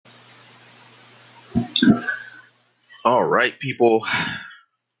All right, people,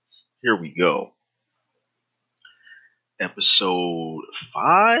 here we go. Episode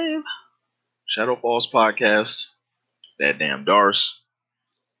 5, Shadow Falls podcast. That damn Darce.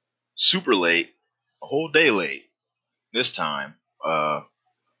 Super late, a whole day late this time.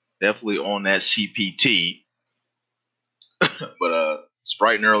 Definitely on that CPT, but it's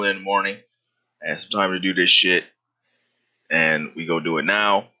bright and early in the morning. I had some time to do this shit, and we go do it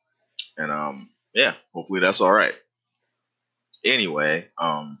now. And yeah, hopefully that's all right. Anyway,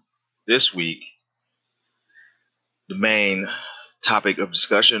 this week the main topic of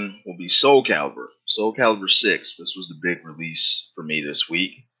discussion will be Soul Calibur. Soul Calibur 6. This was the big release for me this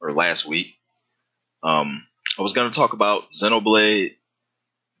week, or last week. I was going to talk about Xenoblade,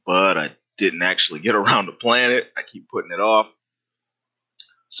 but I didn't actually get around to playing it. I keep putting it off.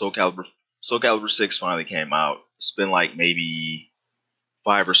 Soul Calibur, Soul Calibur 6 finally came out. It's been like maybe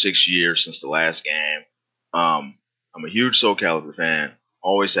 5 or 6 years since the last game. I'm a huge Soul Calibur fan.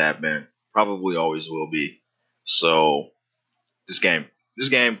 Always have been. Probably always will be. So this game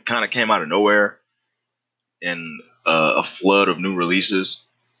kind of came out of nowhere in a flood of new releases,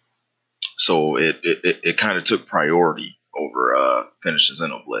 so it kind of took priority over finishing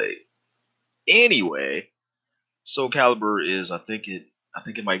Xenoblade. Anyway, Soul Calibur is I think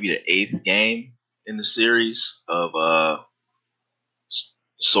it might be the 8th game in the series of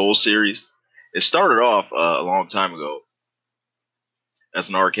Soul series. It started off a long time ago as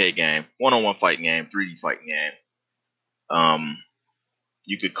an arcade game, one-on-one fighting game, 3D fighting game.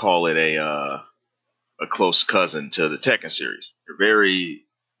 You could call it a close cousin to the Tekken series. They're very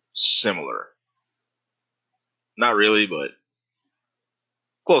similar. Not really, but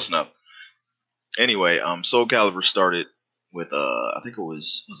close enough. Anyway, Soul Calibur started with I think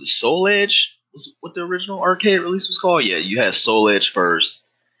it Soul Edge? Was what the original arcade release was called? Yeah, you had Soul Edge first,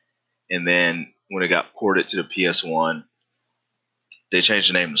 and then when it got ported to the PS1, they changed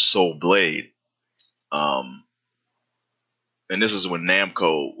the name to Soul Blade. Um, and this is when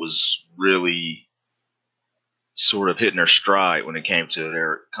Namco was really sort of hitting their stride when it came to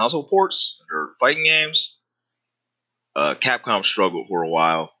their console ports, their fighting games. Capcom struggled for a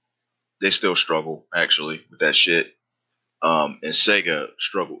while. They still struggle actually with that shit. And Sega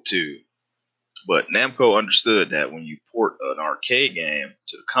struggled too. But Namco understood that when you port an arcade game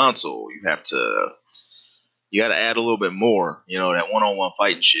to the console, you got to add a little bit more. You know, that one-on-one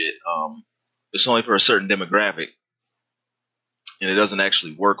fighting shit. It's only for a certain demographic, and it doesn't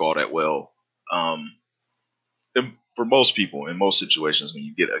actually work all that well. Um, for most people, in most situations, when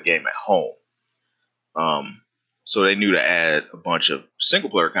you get a game at home. Um, so they knew to add a bunch of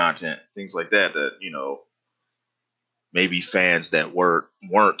single-player content, things like that. That maybe fans that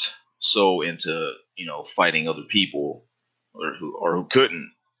weren't so into fighting other people, or who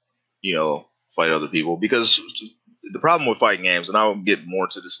couldn't fight other people, because the problem with fighting games, and I'll get more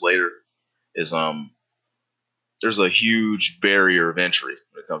to this later, is there's a huge barrier of entry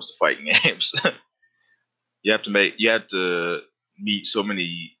when it comes to fighting games. You have to meet so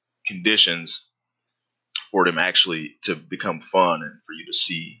many conditions for them actually to become fun and for you to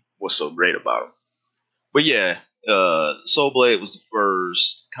see what's so great about them. But yeah, Soul Blade was the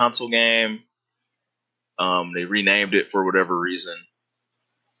first console game. They renamed it for whatever reason.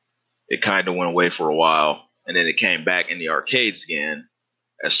 It kind of went away for a while, and then it came back in the arcades again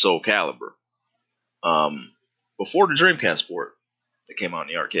as Soul Calibur. Um, Before the Dreamcast port, it came out in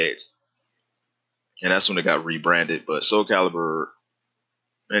the arcades, and that's when it got rebranded. But Soul Calibur,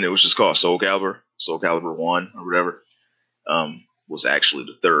 and it was just called Soul Calibur, Soul Calibur One or whatever, was actually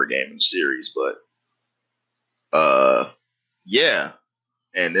the third game in the series. But yeah,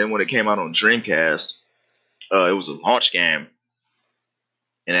 and then when it came out on Dreamcast, it was a launch game,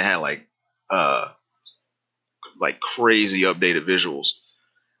 and it had uh, like crazy updated visuals.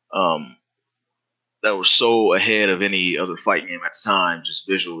 Um, that were so ahead of any other fighting game at the time, just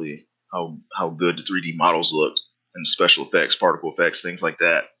visually, how good the 3D models looked, and special effects, particle effects, things like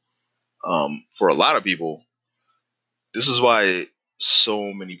that. For a lot of people, this is why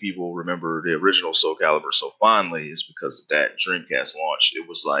so many people remember the original Soul Calibur so fondly, is because of that Dreamcast launch. It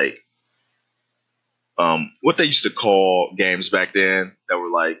was like what they used to call games back then that were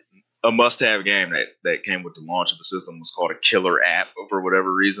like a must-have game that came with the launch of the system was called a killer app for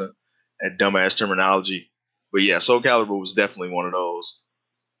whatever reason. That dumbass terminology. But yeah, Soul Calibur was definitely one of those,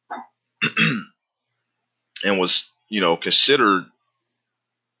 and was considered,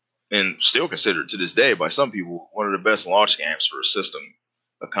 and still considered to this day by some people, one of the best launch games for a system,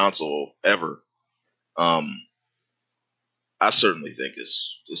 a console ever. Um, I certainly think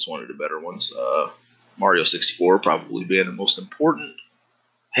it's one of the better ones. Mario 64 probably being the most important.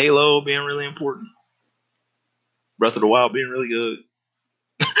 Halo being really important. Breath of the Wild being really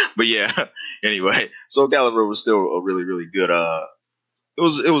good. But yeah, anyway, Soul Calibur was still a really really good. It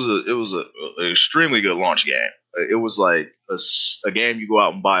was a extremely good launch game. It was like a game you go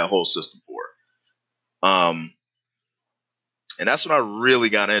out and buy a whole system for. Um, and that's when I really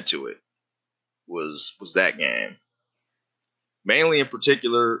got into it. Was that game mainly in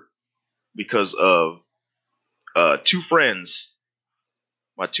particular because of two friends,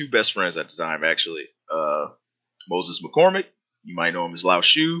 my two best friends at the time actually. Moses McCormick, you might know him as Lao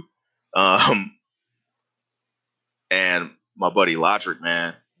Shu, um, and my buddy Logic.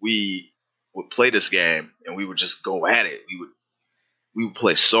 Man, we would play this game and we would just go at it. We would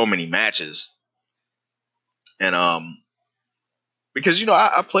play so many matches, and because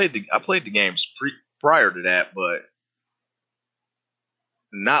I played the games prior to that, but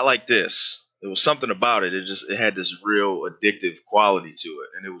not like this. There was something about it. It had this real addictive quality to it,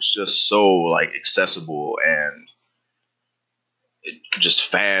 and it was just so like accessible and just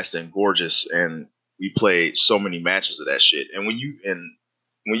fast and gorgeous. And we played so many matches of that shit. And when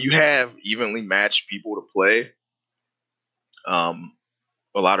you have evenly matched people to play, um,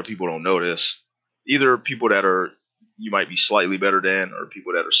 a lot of people don't know this. Either people that are you might be slightly better than, or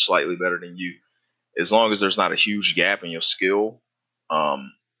people that are slightly better than you. As long as there's not a huge gap in your skill,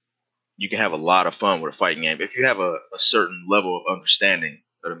 um, you can have a lot of fun with a fighting game if you have a certain level of understanding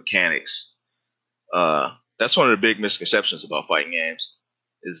of the mechanics. That's one of the big misconceptions about fighting games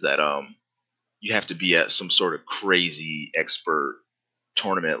is that you have to be at some sort of crazy expert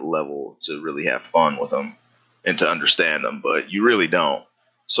tournament level to really have fun with them and to understand them, but you really don't.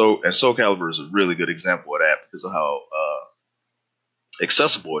 And Soul Calibur is a really good example of that because of how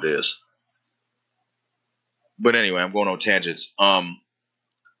accessible it is. But anyway, I'm going on tangents.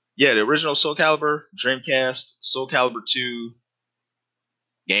 Yeah, the original Soul Calibur, Dreamcast, Soul Calibur 2,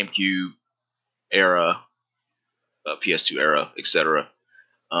 GameCube era, PS2 era, etc.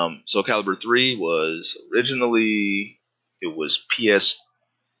 Soul Calibur 3 was originally it was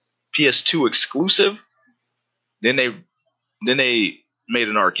PS2 exclusive. Then they made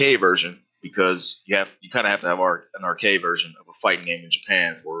an arcade version because you kind of have to have an arcade version of a fighting game in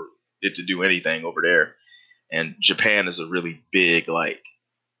Japan for it to do anything over there. And Japan is a really big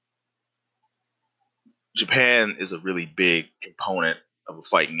component of a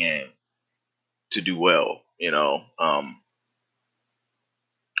fighting game to do well,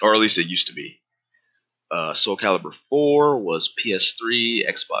 or at least it used to be. Soul Calibur 4 was PS3,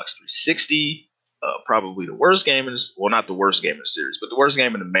 Xbox 360. Probably the worst game well, not the worst game in the series, but the worst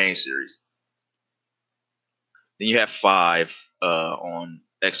game in the main series. Then you have 5 on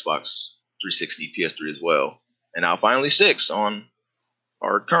Xbox 360, PS3 as well, and now finally 6 on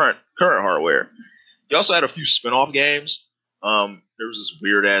our current hardware. You also had a few spin-off games. There was this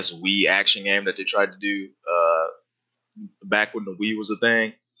weird ass Wii action game that they tried to do back when the Wii was a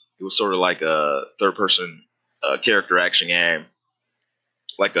thing. It was sort of like a third person character action game,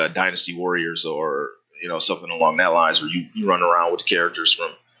 like a Dynasty Warriors or something along that lines, where you run around with the characters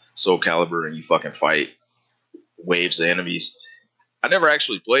from Soul Calibur and you fucking fight waves of enemies. I never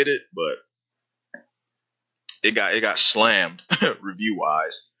actually played it, but it got slammed review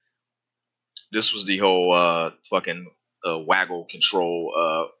wise. This was the whole fucking waggle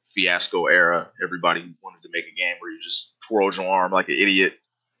control fiasco era. Everybody wanted to make a game where you just twirled your arm like an idiot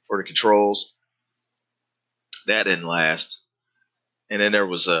for the controls. That didn't last. And then there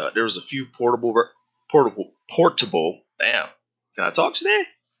was a few portable. Damn, can I talk today?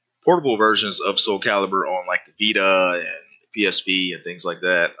 Portable versions of Soul Calibur on like the Vita and PSP and things like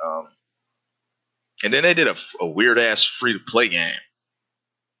that. And then they did a weird ass free to play game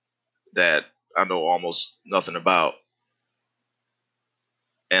that I know almost nothing about,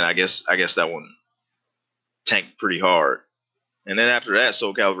 and I guess that one tanked pretty hard. And then after that,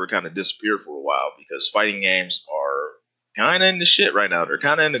 Soul Calibur kind of disappeared for a while because fighting games are kind of in the shit right now. They're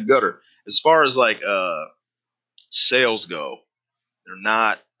kind of in the gutter as far as like sales go. They're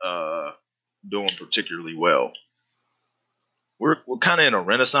not doing particularly well. We're kind of in a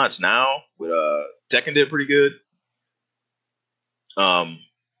renaissance now with Tekken did pretty good. Um,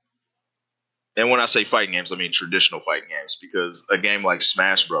 and when I say fighting games, I mean traditional fighting games because a game like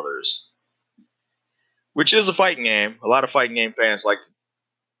Smash Brothers, which is a fighting game, a lot of fighting game fans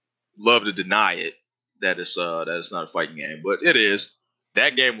love to deny it that it's not a fighting game, but it is.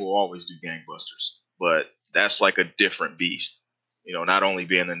 That game will always do gangbusters, but that's like a different beast. Not only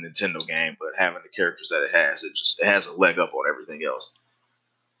being a Nintendo game, but having the characters that it has a leg up on everything else.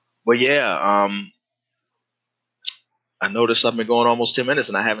 But yeah, I noticed I've been going almost 10 minutes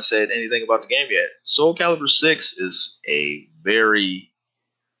and I haven't said anything about the game yet. Soul Calibur 6 is a very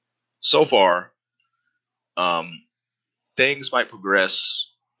so far things might progress.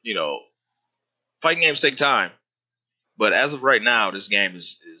 You know, fighting games take time, but as of right now, this game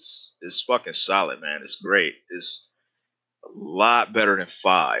is fucking solid, man. It's great. It's a lot better than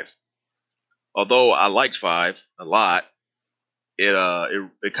five. Although I liked five a lot,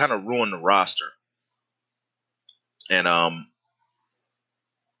 it kind of ruined the roster, and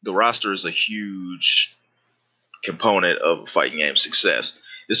the roster is a huge component of a fighting game success.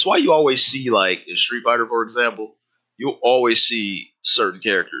 It's why you always see, like in Street Fighter, for example, you'll always see certain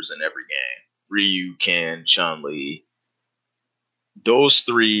characters in every game. Ryu, Ken, Chun Li. Those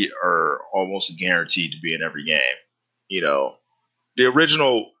three are almost guaranteed to be in every game. You know, the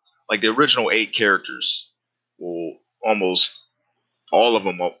original, like the original eight characters, will almost all of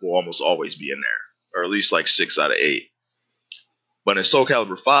them will almost always be in there, or at least like six out of eight. But in Soul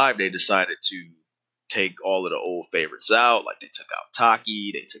Calibur 5, they decided to take all of the old favorites out. Like they took out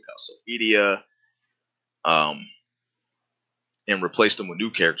Taki, they took out Sophidia, um, and replaced them with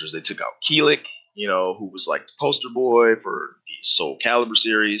new characters. They took out Keelik, who was like the poster boy for the Soul Calibur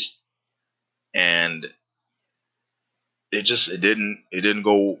series, and it didn't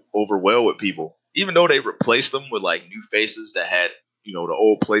go over well with people. Even though they replaced them with like new faces that had the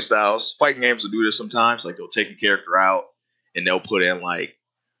old playstyles. Fighting games will do this sometimes. Like they'll take a character out and they'll put in like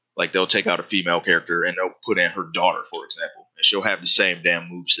they'll take out a female character and they'll put in her daughter, for example, and she'll have the same damn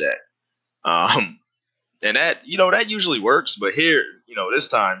moveset. And that usually works, but here, this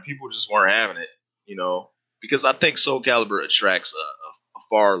time people just weren't having it, because I think Soul Calibur attracts a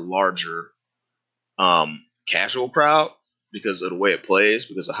far larger casual crowd because of the way it plays,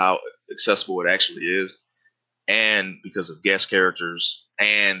 because of how accessible it actually is, and because of guest characters,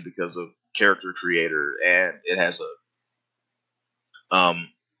 and because of character creator, and it has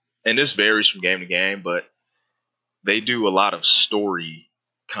and this varies from game to game, but they do a lot of story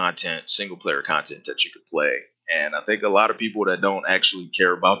content, single player content that you could play. And I think a lot of people that don't actually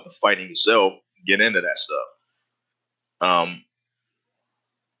care about the fighting itself get into that stuff. Um,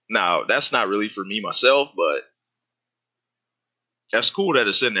 Now, that's not really for me myself, but that's cool that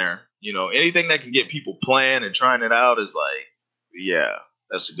it's in there. Anything that can get people playing and trying it out is like, yeah,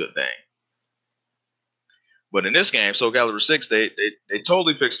 that's a good thing. But in this game, Soul Calibur 6, they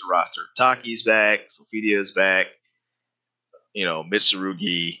totally fixed the roster. Taki's back, Sophidia's back,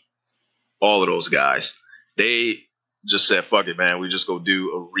 Mitsurugi, all of those guys. They just said, fuck it, man. We just go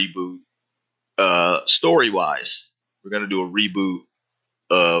do a reboot. Story wise, we're going to do a reboot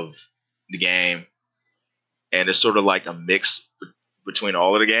of the game. And it's sort of like a mix between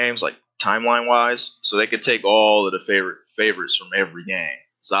all of the games, like timeline wise. So they could take all of the favorites from every game.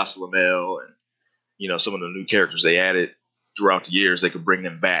 Zasalamel and, some of the new characters they added throughout the years, they could bring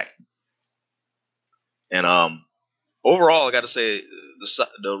them back. And overall, I got to say,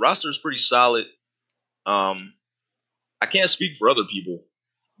 the roster is pretty solid. I can't speak for other people,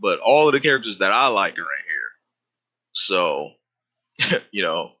 but all of the characters that I like are in here. So,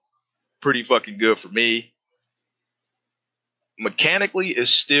 pretty fucking good for me. Mechanically,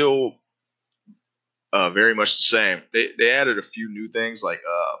 it's still very much the same. They added a few new things, like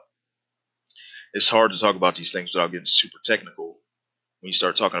it's hard to talk about these things without getting super technical when you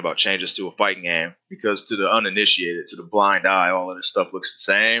start talking about changes to a fighting game, because to the uninitiated, to the blind eye, all of this stuff looks the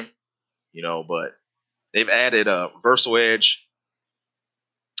same, but they've added a reversal edge.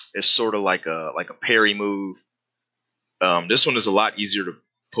 It's sort of like a parry move. This one is a lot easier to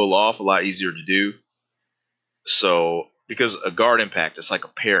pull off, a lot easier to do. So because a guard impact is like a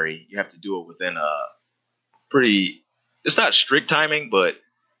parry, you have to do it within a pretty. It's not strict timing, but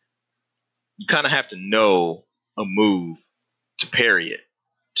you kind of have to know a move to parry it,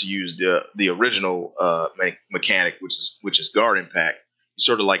 to use the original mechanic, which is guard impact. You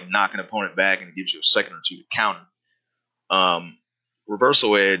sort of like knock an opponent back, and it gives you a second or two to counter.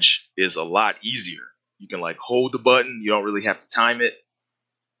 Reversal edge is a lot easier. You can like hold the button. You don't really have to time it.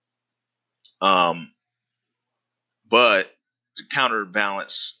 But to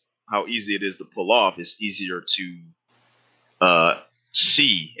counterbalance how easy it is to pull off, it's easier to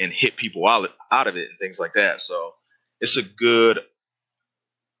see and hit people out of it and things like that. So it's a good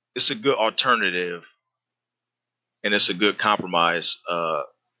alternative, and it's a good compromise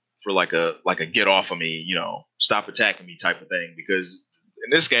for like a get off of me, stop attacking me type of thing. Because in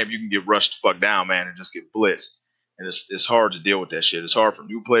this game, you can get rushed the fuck down, man, and just get blitzed, and it's hard to deal with that shit. It's hard for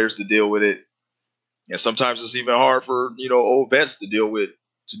new players to deal with it, and sometimes it's even hard for old vets to deal with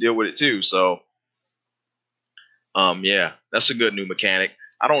it too. So, yeah, that's a good new mechanic.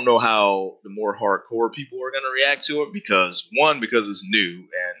 I don't know how the more hardcore people are going to react to it, because it's new,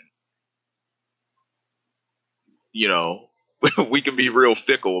 and we can be real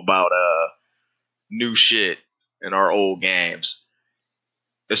fickle about new shit. in our old games,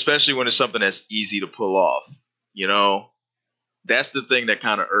 especially when it's something that's easy to pull off. You know, that's the thing that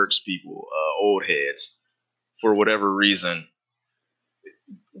kind of irks people, old heads, for whatever reason.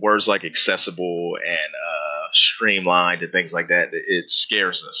 Words like accessible and streamlined and things like that, it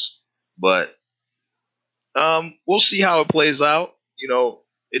scares us. But we'll see how it plays out. You know,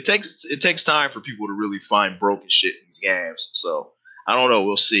 it takes time for people to really find broken shit in these games. So I don't know.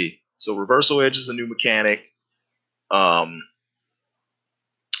 We'll see. So reversal edge is a new mechanic. Um,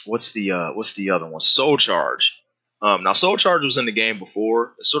 what's the other one? Soul charge. Now soul charge was in the game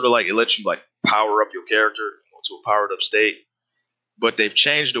before. It's sort of like it lets you like power up your character to a powered up state, but they've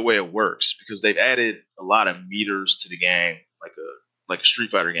changed the way it works because they've added a lot of meters to the game, like a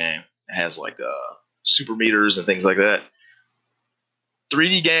Street Fighter game. It has like super meters and things like that.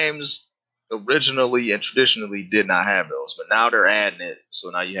 3D games originally and traditionally did not have those, but now they're adding it. So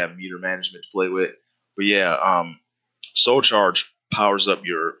now you have meter management to play with. But yeah, Soul Charge powers up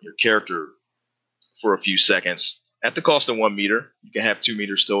your character for a few seconds at the cost of 1 meter. You can have 2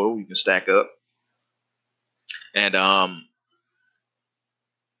 meters total. You can stack up, and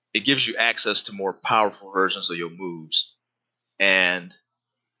it gives you access to more powerful versions of your moves. And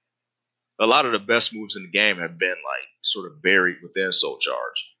a lot of the best moves in the game have been like sort of buried within Soul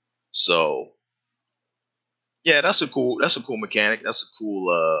Charge. So yeah, that's a cool mechanic. That's a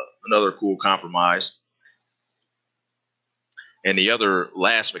cool another cool compromise. And the other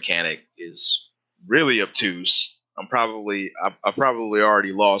last mechanic is really obtuse. I probably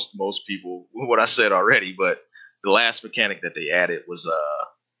already lost most people with what I said already, but the last mechanic that they added was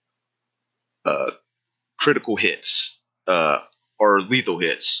critical hits or lethal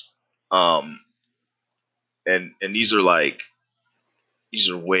hits. Um, and these are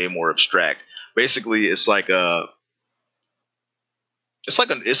way more abstract. Basically, it's like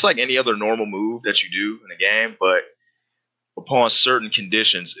any other normal move that you do in a game, but upon certain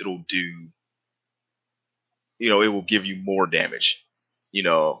conditions, it will give you more damage.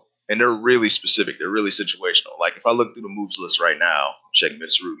 And they're really specific. They're really situational. Like if I look through the moves list right now, check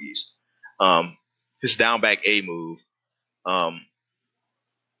Mitsurugi's, his down back A move um,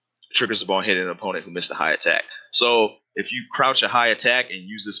 triggers upon hitting an opponent who missed a high attack. So if you crouch a high attack and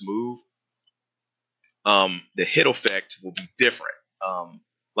use this move, the hit effect will be different.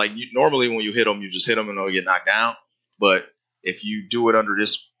 Normally when you hit them, you just hit them and they'll get knocked down. But if you do it under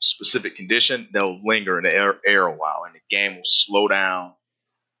this specific condition, they'll linger in the air a while, and the game will slow down.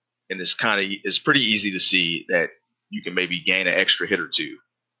 And it's pretty easy to see that you can maybe gain an extra hit or two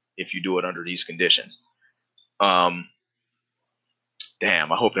if you do it under these conditions. Um,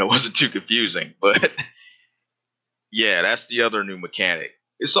 Damn, I hope that wasn't too confusing, but yeah, that's the other new mechanic.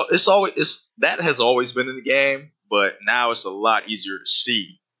 That has always been in the game, but now it's a lot easier to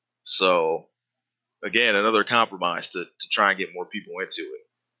see. So again, another compromise to try and get more people into it.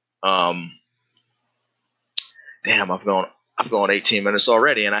 Damn, I've gone 18 minutes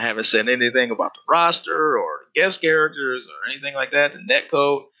already, and I haven't said anything about the roster or guest characters or anything like that. The net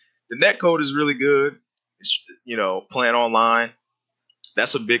code is really good. It's playing online.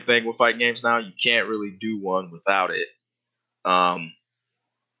 That's a big thing with fighting games now. You can't really do one without it. Um,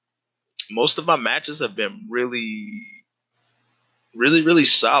 Most of my matches have been really, really, really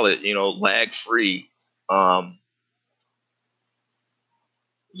solid. Lag free. Um,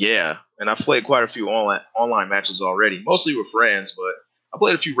 yeah, and I've played quite a few online matches already, mostly with friends, but I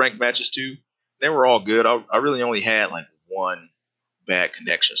played a few ranked matches too. They were all good. I really only had like one bad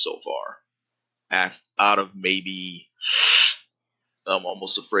connection so far. Out of maybe, I'm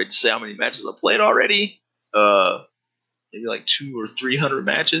almost afraid to say how many matches I played already. Maybe like 200 or 300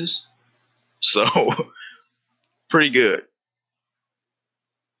 matches. So pretty good.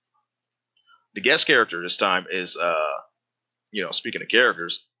 The guest character this time is, speaking of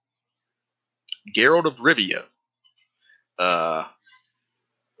characters, Geralt of Rivia, uh,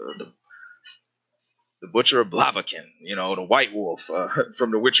 the, the Butcher of Blaviken, the White Wolf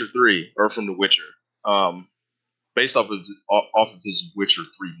from The Witcher 3, or from The Witcher, based off of his Witcher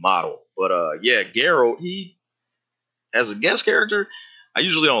 3 model. But yeah, Geralt, he, as a guest character, I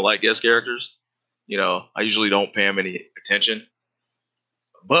usually don't like guest characters. I usually don't pay him any attention.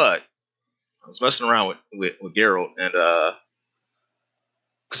 But I was messing around with Geralt, and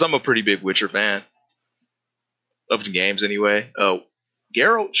because I'm a pretty big Witcher fan of the games anyway.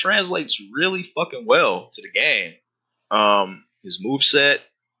 Geralt translates really fucking well to the game. His move set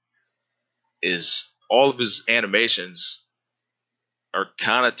is all of his animations are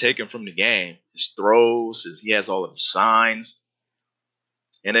kind of taken from the game. His throws, he has all of his signs,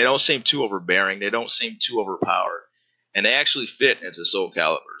 and they don't seem too overbearing. They don't seem too overpowered, and they actually fit into Soul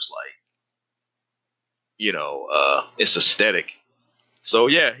Calibur's its aesthetic. So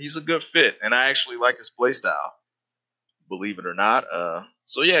yeah, he's a good fit, and I actually like his playstyle, believe it or not.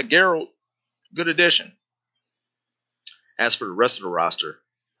 So yeah, Geralt, good addition. As for the rest of the roster,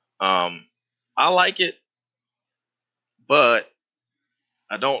 I like it, but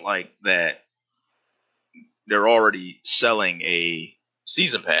I don't like that they're already selling a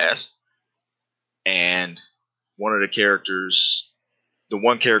season pass, and one of the characters, the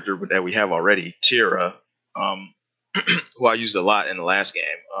one character that we have already, Tira, um, who I used a lot in the last game,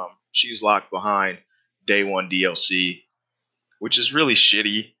 she's locked behind day one DLC, which is really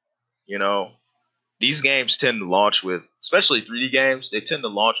shitty. You know, these games tend to launch with, especially 3D games, they tend to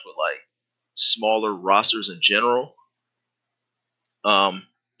launch with like smaller rosters in general. Um,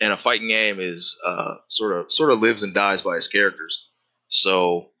 and a fighting game is sort of lives and dies by its characters.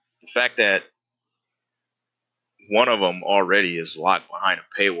 So the fact that one of them already is locked behind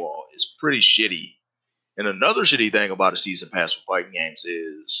a paywall is pretty shitty. And another shitty thing about a season pass for fighting games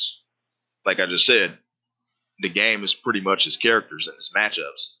is, like I just said, the game is pretty much its characters and its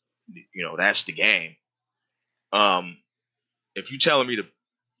matchups. That's the game. Um, if you're telling me to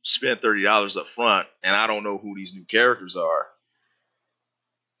spend $30 up front and I don't know who these new characters are,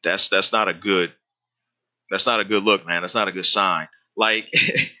 that's not a good look, man. That's not a good sign. Like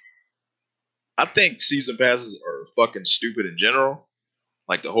I think season passes are fucking stupid in general.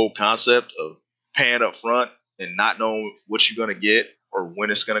 Like the whole concept of paying up front and not knowing what you're gonna get or when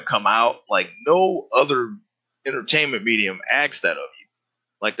it's gonna come out. Like no other entertainment medium asks that of you.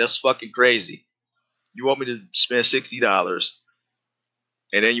 Like that's fucking crazy. You want me to spend $60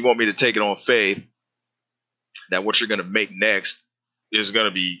 and then you want me to take it on faith that what you're gonna make next is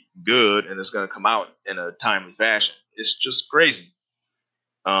gonna be good and it's gonna come out in a timely fashion. It's just crazy.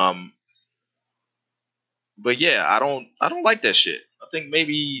 Um, but yeah, I don't like that shit. I think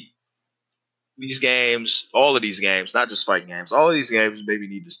maybe these games, all of these games, not just fighting games, all of these games maybe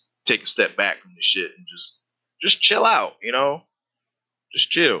need to take a step back from the shit and just chill out, just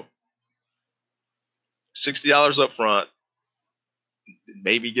chill. $60 up front,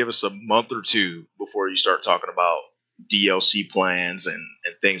 maybe give us a month or two before you start talking about DLC plans and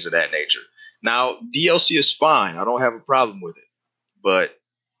things of that nature. Now, DLC is fine. I don't have a problem with it. But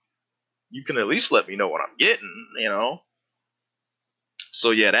you can at least let me know what I'm getting.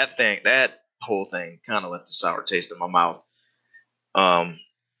 So yeah, that whole thing kind of left a sour taste in my mouth. Um,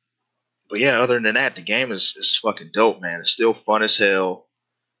 but yeah, other than that, the game is fucking dope, man. It's still fun as hell.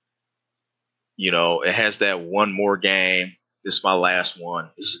 It has that one more game. This is my last one.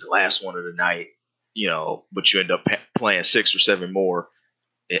 This is the last one of the night. But you end up playing 6 or 7 more.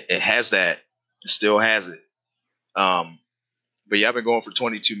 It has that. It still has it. But yeah, I've been going for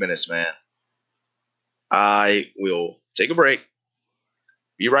 22 minutes, man. I will take a break.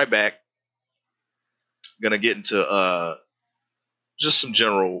 Be right back. Gonna get into just some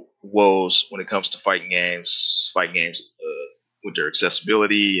general woes when it comes to fighting games with their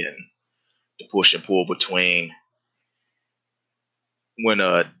accessibility and the push and pull between when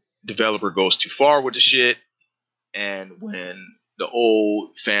a developer goes too far with the shit and when the old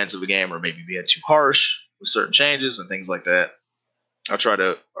fans of the game are maybe being too harsh with certain changes and things like that. I'll try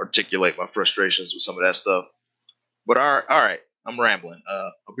to articulate my frustrations with some of that stuff. But all right, I'm rambling.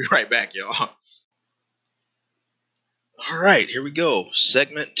 I'll be right back, y'all. All right, here we go.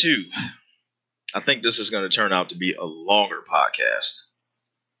 Segment 2. I think this is going to turn out to be a longer podcast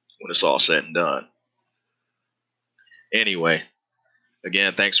when it's all said and done. Anyway,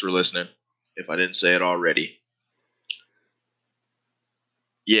 again, thanks for listening. If I didn't say it already.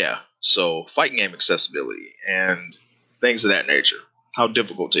 Yeah, so fighting game accessibility and things of that nature. How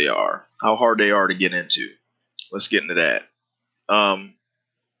difficult they are, how hard they are to get into. Let's get into that.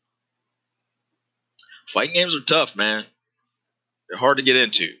 Fighting games are tough, man. They're hard to get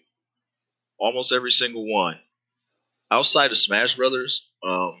into. Almost every single one. Outside of Smash Brothers,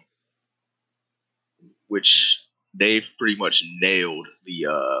 which they've pretty much nailed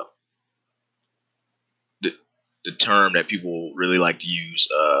the the term that people really like to use.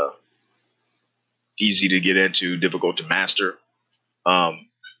 Easy to get into, difficult to master. Um,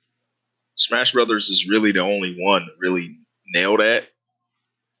 Smash Brothers is really the only one that really nailed that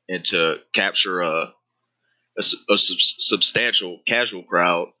and to capture a substantial casual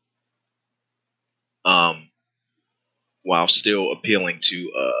crowd, um, while still appealing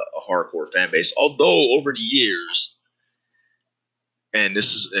to a hardcore fan base. Although over the years, and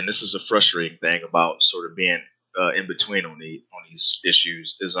this is a frustrating thing about sort of being in between on these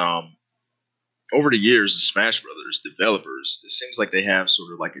issues is over the years the Smash Brothers developers, it seems like they have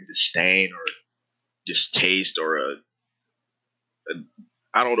sort of like a disdain or distaste or a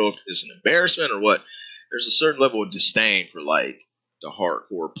I don't know if it's an embarrassment or what. there's a certain level of disdain for like the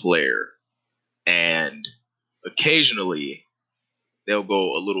hardcore player, and occasionally they'll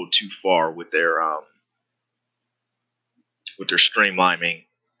go a little too far with their streamlining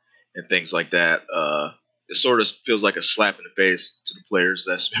and things like that. It sort of feels like a slap in the face to the players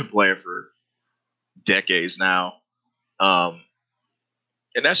that's been playing for decades now. Um,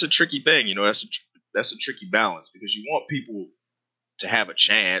 and that's a tricky thing, you know. That's a tricky balance because you want people to have a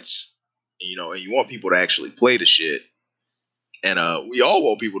chance, you know, and you want people to actually play the shit. And we all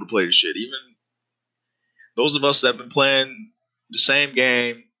want people to play the shit. Even those of us that have been playing the same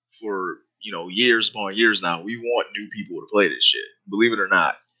game for years upon years now, we want new people to play this shit. Believe it or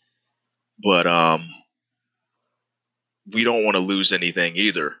not. But we don't want to lose anything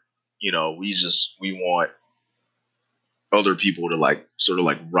either. You know, we want other people to like sort of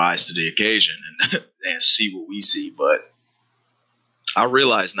like rise to the occasion and and see what we see. But I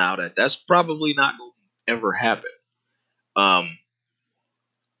realize now that that's probably not going to ever happen. Um,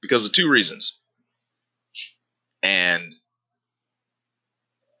 because of two reasons. And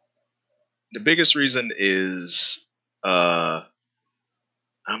the biggest reason is uh,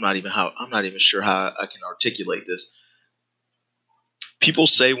 I'm not even sure how I can articulate this. People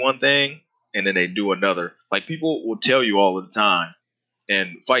say one thing and then they do another. Like people will tell you all the time,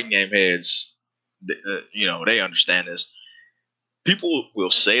 and fighting game heads, they understand this. People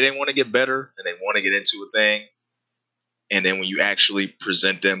will say they want to get better and they want to get into a thing, and then when you actually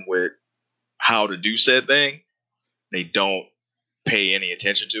present them with how to do said thing, they don't pay any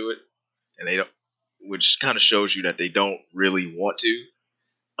attention to it, and they don't, which kind of shows you that they don't really want to.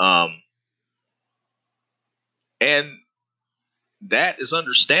 Um, and that is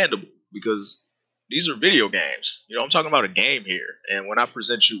understandable because these are video games. You know, I'm talking about a game here. And when I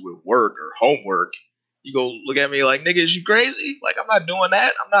present you with work or homework, you go look at me like, nigga, is you crazy? Like, I'm not doing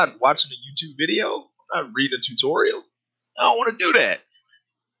that. I'm not watching a YouTube video. I'm not reading a tutorial. I don't want to do that.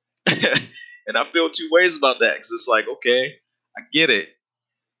 And I feel two ways about that because it's like, okay, I get it.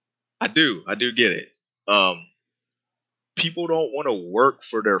 I do. I do get it. Um, People don't want to work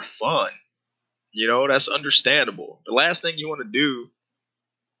for their fun. You know, that's understandable. The last thing you want to do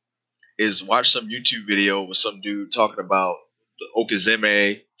is watch some YouTube video with some dude talking about the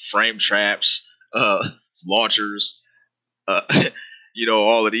Okazeme, frame traps, launchers, uh,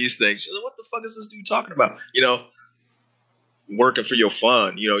 all of these things. What the fuck is this dude talking about? Working for your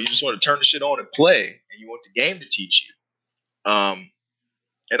fun. You just want to turn the shit on and play, and you want the game to teach you.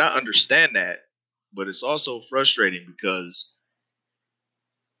 And I understand that, but it's also frustrating because,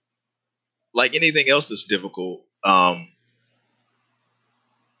 like anything else that's difficult, the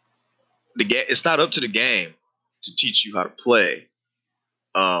game it's not up to the game to teach you how to play.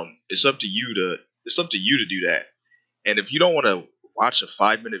 It's up to you to do that. And if you don't want to watch a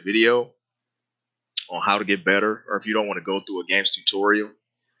 5 minute video on how to get better, or if you don't want to go through a game's tutorial,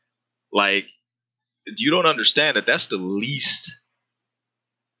 like you don't understand that that's the least,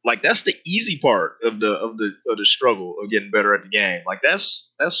 like that's the easy part of the struggle of getting better at the game. Like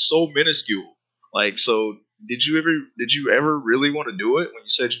that's so minuscule. Like so, did you ever really want to do it when you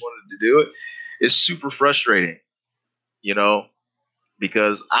said you wanted to do it? It's super frustrating, you know,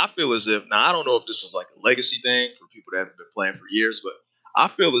 because I feel as if now I don't know if this is like a legacy thing for people that haven't been playing for years, but I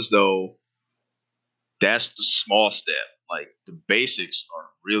feel as though that's the small step. Like the basics are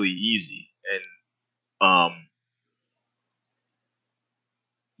really easy, and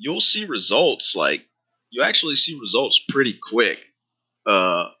you'll see results. Like you actually see results pretty quick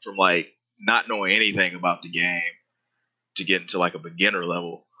from like not knowing anything about the game to get into like a beginner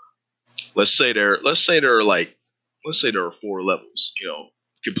level. Let's say there are 4 levels.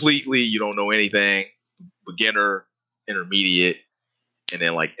 Completely you don't know anything, beginner, intermediate, and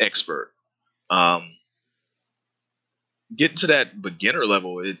then like expert. Um, Getting to that beginner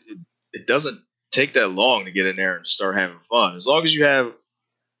level, it doesn't take that long to get in there and start having fun. As long as you have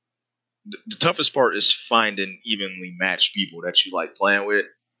the toughest part is finding evenly matched people that you like playing with.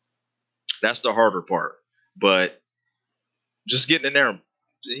 That's the harder part. But just getting in there,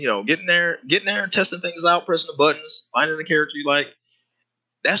 getting there and testing things out, pressing the buttons, finding the character you like.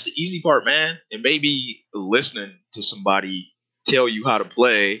 That's the easy part, man. And maybe listening to somebody tell you how to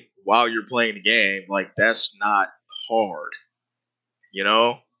play while you're playing the game, like that's not hard, you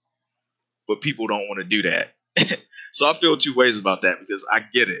know? But people don't want to do that. So I feel two ways about that because I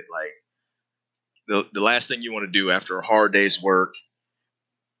get it. Like the last thing you want to do after a hard day's work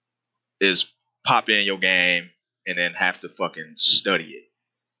is pop in your game and then have to fucking study it.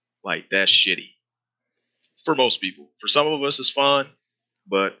 Like that's shitty for most people. For some of us, it's fun,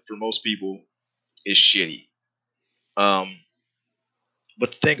 but for most people, it's shitty. Um,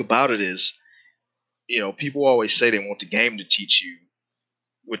 but the thing about it is, people always say they want the game to teach you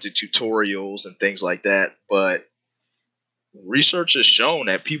with the tutorials and things like that, but research has shown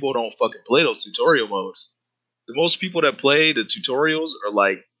that people don't fucking play those tutorial modes. The most people that play the tutorials are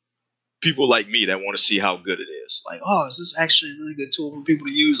like people like me that want to see how good it is. Like, oh, is this actually a really good tool for people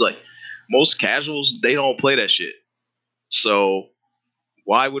to use? Like, most casuals, they don't play that shit. So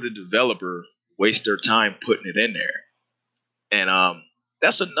why would a developer waste their time putting it in there? And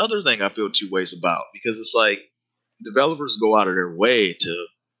that's another thing I feel two ways about, because it's like developers go out of their way to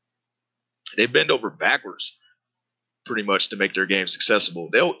they bend over backwards pretty much to make their games accessible.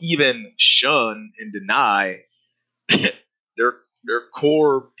 They'll even shun and deny their their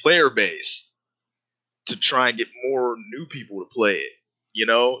core player base to try and get more new people to play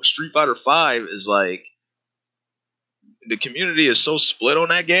it. Street Fighter Five is like the community is so split on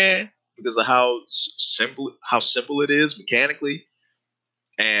that game because of how simple it is mechanically,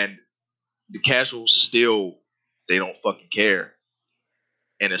 and the casuals still they don't fucking care,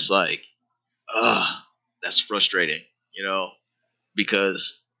 and it's like, that's frustrating,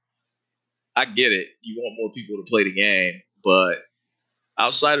 because I get it. You want more people to play the game, but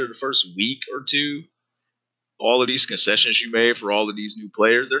outside of the first week or two, all of these concessions you made for all of these new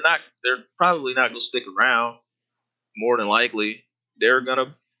players, they're probably not gonna stick around. More than likely, they're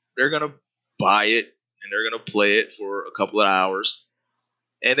gonna buy it and they're gonna play it for a couple of hours,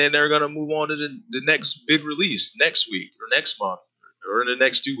 and then they're gonna move on to the next big release next week or next month or in the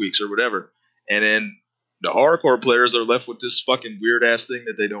next 2 weeks or whatever. And then the hardcore players are left with this fucking weird ass thing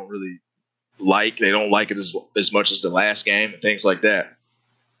that they don't really like. They don't like it as much as the last game and things like that.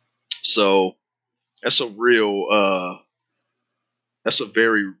 So that's a real that's a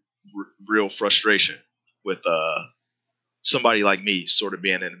very real frustration with somebody like me sort of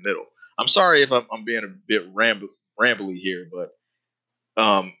being in the middle. I'm sorry if I'm being a bit rambly here, but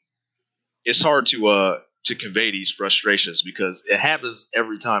it's hard to convey these frustrations because it happens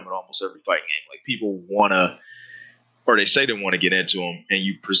every time in almost every fighting game. Like, people wanna, or they say they want to get into them, and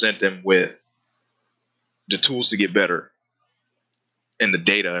you present them with the tools to get better and the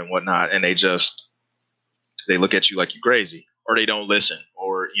data and whatnot, and they look at you like you're crazy, or they don't listen,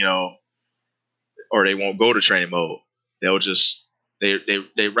 or or they won't go to training mode. They'll just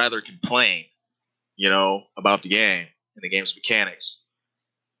they rather complain, about the game and the game's mechanics,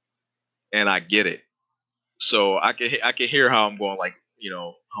 and I get it. So I can hear how I'm going, like,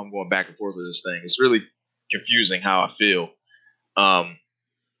 how I'm going back and forth with this thing. It's really confusing how I feel. Um,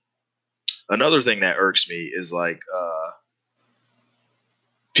 Another thing that irks me is like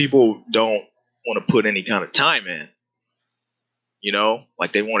people don't want to put any kind of time in.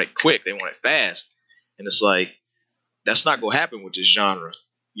 Like, they want it quick, they want it fast, and it's like that's not gonna happen with this genre.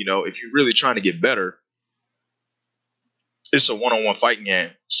 If you're really trying to get better, it's a one-on-one fighting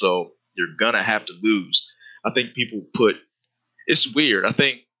game, so you're gonna have to lose. I think people put it's weird. I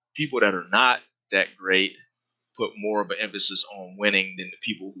think people that are not that great put more of an emphasis on winning than the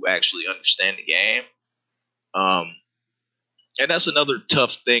people who actually understand the game. Um, and that's another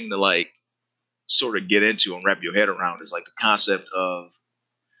tough thing to, like, sort of get into and wrap your head around, is like the concept of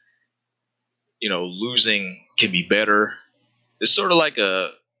losing can be better. It's sort of like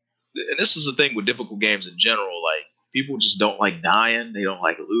and this is the thing with difficult games in general. Like, people just don't like dying. They don't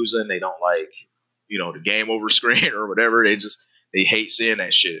like losing. They don't like the game over screen or whatever. They hate seeing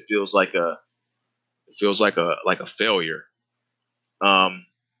that shit. It feels like a failure. Um,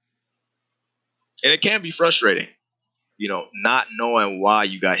 and it can be frustrating, not knowing why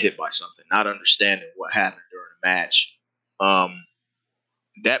you got hit by something, not understanding what happened during a match. Um,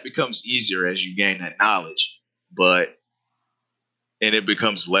 that becomes easier as you gain that knowledge, and it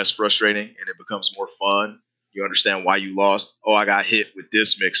becomes less frustrating and it becomes more fun. You understand why you lost. Oh, I got hit with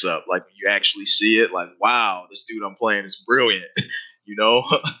this mix up. Like, when you actually see it, like, wow, this dude I'm playing is brilliant, you know?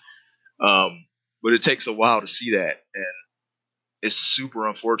 But it takes a while to see that. And it's super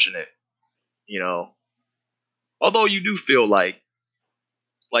unfortunate, you know? Although you do feel like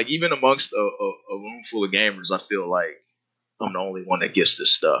even amongst a room full of gamers, I feel like I'm the only one that gets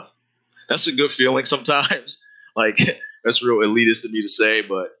this stuff. That's a good feeling sometimes. Like, that's real elitist of me to say,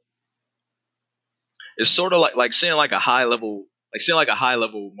 but it's sort of like seeing like a high level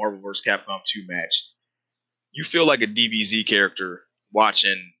Marvel vs. Capcom 2 match. You feel like a DBZ character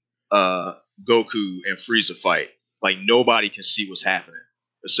watching Goku and Frieza fight. Like, nobody can see what's happening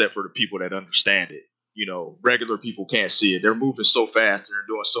except for the people that understand it. Regular people can't see it. They're moving so fast and they're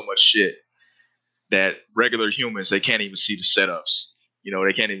doing so much shit that regular humans, they can't even see the setups.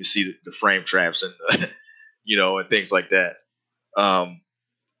 They can't even see the frame traps and and things like that. Um,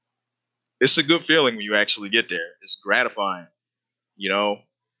 it's a good feeling when you actually get there. It's gratifying, you know.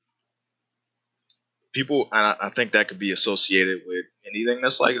 people, I think that could be associated with anything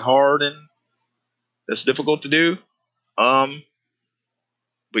that's like hard and that's difficult to do. Um,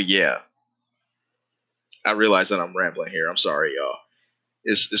 but yeah, I realize that I'm rambling here. I'm sorry, y'all.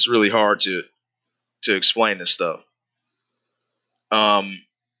 It's really hard to explain this stuff. Um,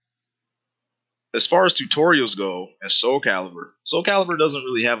 as far as tutorials go, and Soul Calibur doesn't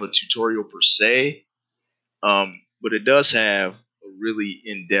really have a tutorial per se, but it does have a really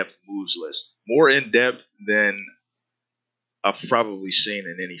in-depth moves list, more in-depth than I've probably seen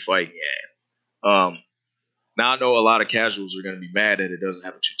in any fighting game. Now I know a lot of casuals are going to be mad that it doesn't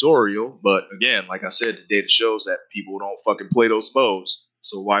have a tutorial, but again, like I said, the data shows that people don't fucking play those modes,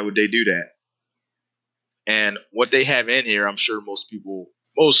 so why would they do that? And what they have in here, I'm sure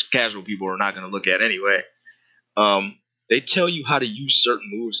most casual people are not going to look at anyway. Um, they tell you how to use certain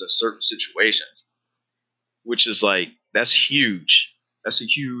moves in certain situations, which is like that's huge. That's a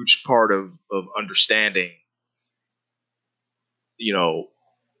huge part of understanding, you know,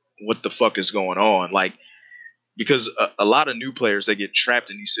 what the fuck is going on. Like because a lot of new players they get trapped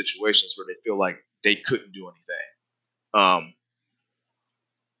in these situations where they feel like they couldn't do anything.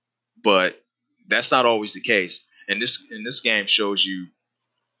 But that's not always the case. And this game shows you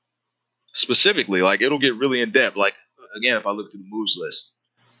specifically, like it'll get really in depth. Like again, if I look through the moves list,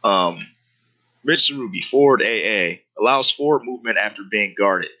 um, Mitsurugi forward AA allows forward movement after being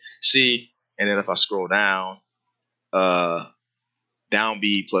guarded. See, and then if I scroll down, uh, down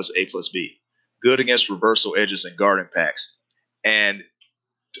B plus A plus B, good against reversal edges and guard impacts, and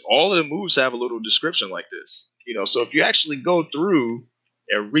all of the moves have a little description like this. You know, so if you actually go through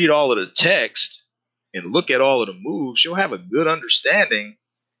and read all of the text and look at all of the moves, you'll have a good understanding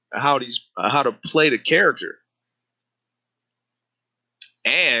of how to play the character.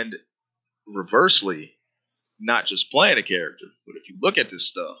 And reversely, not just playing a character, but if you look at this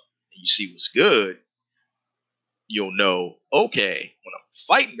stuff and you see what's good, you'll know, okay, when I'm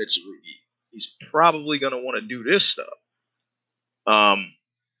fighting Mitsurugi, he's probably going to want to do this stuff.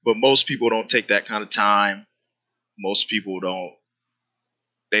 But most people don't take that kind of time. Most people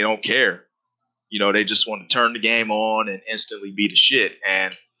they don't care. You know, they just want to turn the game on and instantly beat the shit.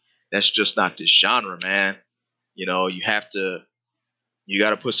 And that's just not this genre, man. You know, you got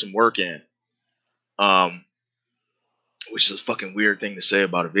to put some work in. Um, which is a fucking weird thing to say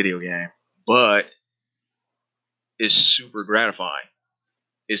about a video game, but it's super gratifying.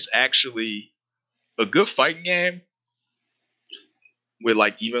 It's actually a good fighting game with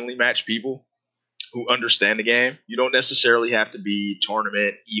like evenly matched people who understand the game. You don't necessarily have to be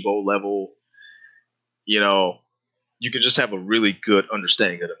tournament, Evo level. You know, you can just have a really good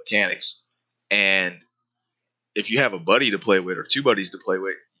understanding of the mechanics. And if you have a buddy to play with or two buddies to play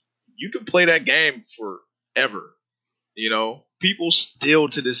with, you can play that game forever. You know, people still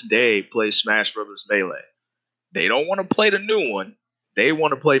to this day play Smash Brothers Melee. They don't want to play the new one. They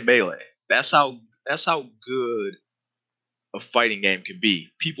want to play Melee. That's how good a fighting game can be.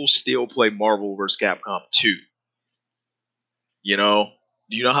 People still play Marvel vs. Capcom 2. You know?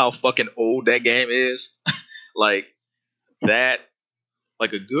 Do you know how fucking old that game is? Like that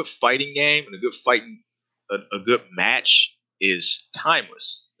like a good fighting game and a good match is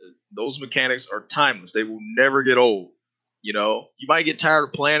timeless. Those mechanics are timeless. They will never get old. You know, you might get tired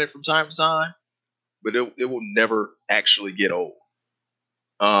of playing it from time to time, but it will never actually get old.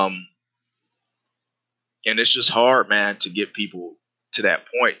 Um, and it's just hard, man, to get people to that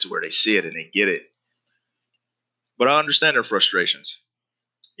point to where they see it and they get it. But I understand their frustrations.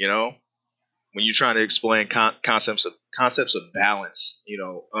 You know, when you're trying to explain concepts of balance, you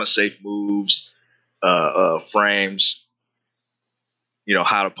know, unsafe moves, frames, you know,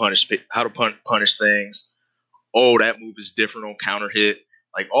 how to punish things. Oh, that move is different on counter hit.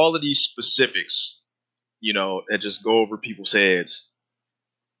 Like all of these specifics, you know, that just go over people's heads.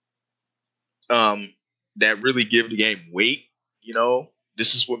 That really give the game weight. You know,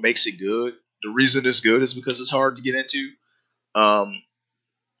 this is what makes it good. The reason it's good is because it's hard to get into. Um,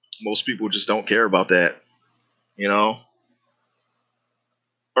 most people just don't care about that. You know,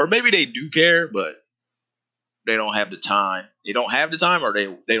 or maybe they do care, but they don't have the time. They don't have the time, or they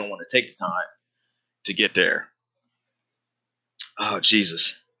don't want to take the time to get there. Oh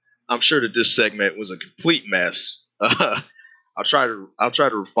Jesus, I'm sure that this segment was a complete mess. I'll try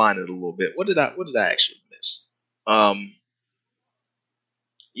to refine it a little bit. What did I actually miss? Um,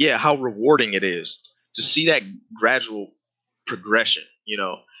 yeah, how rewarding it is to see that gradual progression. You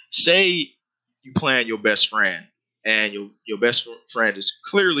know, say you plan your best friend, and your best friend is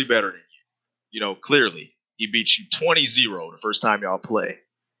clearly better than you. You know, clearly he beats you 20-0 the first time y'all play,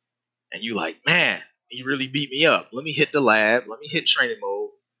 and you like, man, he really beat me up. Let me hit the lab. Let me hit training mode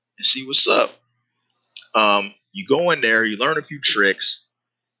and see what's up. You go in there, you learn a few tricks,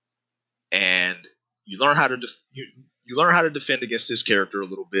 and you learn how to you learn how to defend against this character a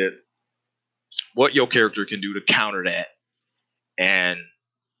little bit. What your character can do to counter that, and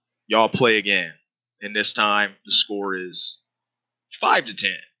y'all play again. And this time the score is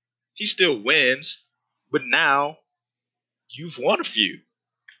 5-10. He still wins, but now you've won a few,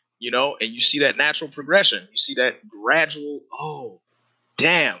 and you see that natural progression. You see that gradual, oh,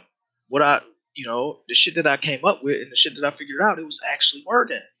 damn, what the shit that I came up with and the shit that I figured out, it was actually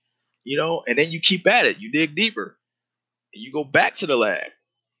working, and then you keep at it. You dig deeper and you go back to the lab,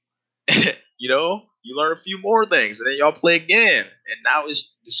 you learn a few more things and then y'all play again. And now the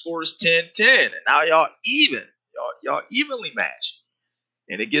score is 10-10. And now y'all even. Y'all evenly matched.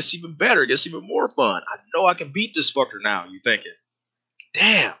 And it gets even better. It gets even more fun. I know I can beat this fucker now. You thinking,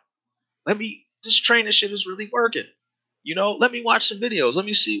 damn, this training shit is really working. Let me watch some videos. Let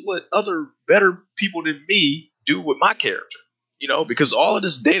me see what other better people than me do with my character. Because all of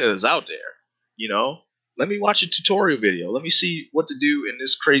this data is out there. Let me watch a tutorial video. Let me see what to do in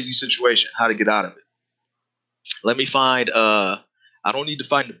this crazy situation, how to get out of it. Let me find I don't need to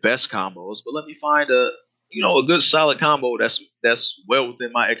find the best combos, but let me find a good solid combo that's well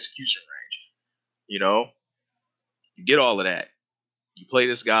within my execution range. You get all of that. You play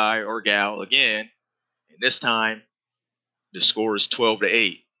this guy or gal again, and this time the score is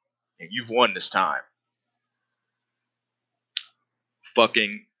 12-8, and you've won this time.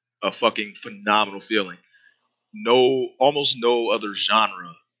 Fucking phenomenal feeling. Almost no other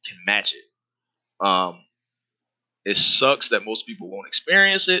genre can match it. It sucks that most people won't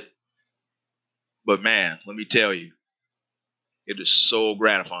experience it, but man, let me tell you, it is so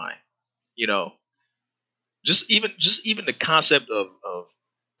gratifying. You know, just even the concept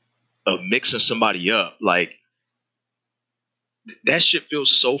of mixing somebody up, like that shit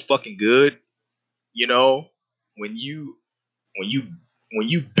feels so fucking good. You know, when you when you when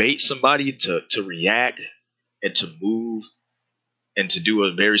you bait somebody to react and to move and to do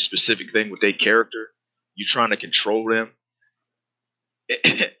a very specific thing with their character, you trying to control them,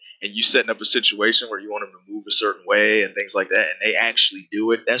 and you setting up a situation where you want them to move a certain way and things like that, and they actually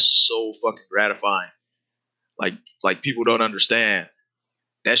do it. That's so fucking gratifying. Like people don't understand.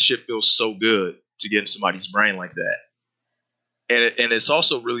 That shit feels so good to get in somebody's brain like that, and it's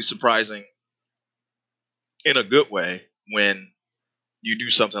also really surprising in a good way when you do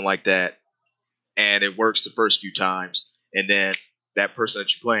something like that and it works the first few times, and then that person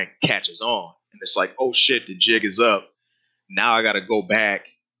that you're playing catches on, and it's like, oh shit, the jig is up. Now I got to go back,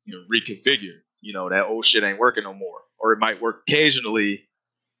 reconfigure. That old shit ain't working no more, or it might work occasionally,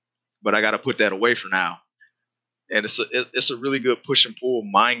 but I got to put that away for now. And it's a really good push and pull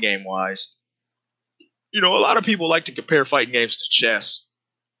mind game wise. A lot of people like to compare fighting games to chess.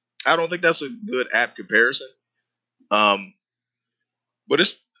 I don't think that's a good apt comparison. Um, but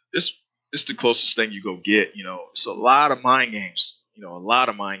it's the closest thing you go get. It's a lot of mind games. A lot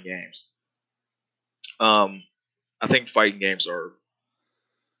of mind games. Um, I think fighting games are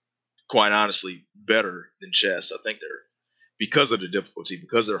quite honestly better than chess. I think they're, because of the difficulty,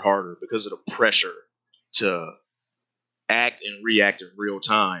 because they're harder, because of the pressure to act and react in real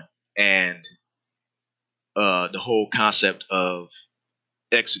time, and the whole concept of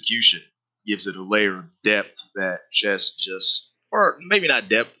execution gives it a layer of depth that chess just, or maybe not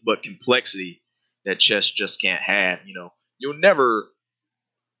depth, but complexity that chess just can't have. You'll never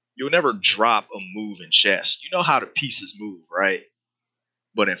you'll never drop a move in chess. You know how the pieces move, right?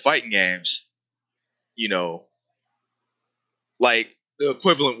 But in fighting games, you know, like the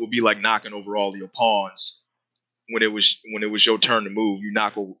equivalent would be like knocking over all your pawns when it was your turn to move. You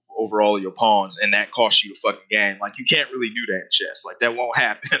knock over all your pawns, and that costs you the fucking game. Like you can't really do that in chess. Like that won't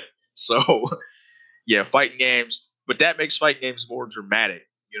happen. So yeah, fighting games, but that makes fighting games more dramatic.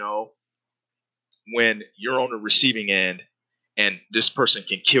 When you're on the receiving end, and this person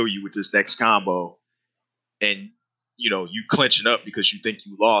can kill you with this next combo, and you clenching up because you think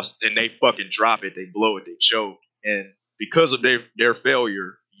you lost, and they fucking drop it, they blow it, they choke, and because of their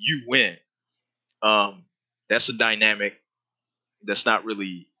failure, you win. That's a dynamic that's not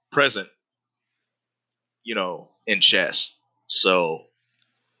really present, in chess. So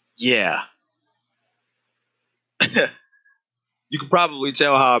yeah, you can probably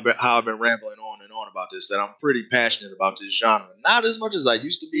tell how I've been rambling on and on about this. That I'm pretty passionate about this genre. Not as much as I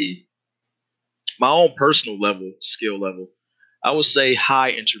used to be. My own personal skill level, I would say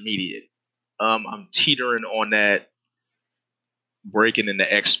high intermediate. I'm teetering on that breaking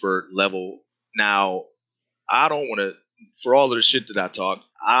into expert level. Now, I don't want to, for all of the shit that I talked,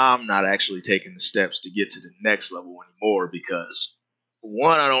 I'm not actually taking the steps to get to the next level anymore because,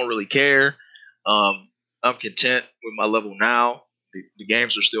 one, I don't really care. Um, I'm content with my level now. The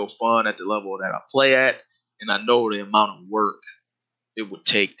games are still fun at the level that I play at, and I know the amount of work it would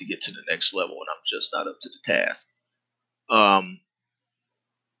take to get to the next level, and I'm just not up to the task. Um,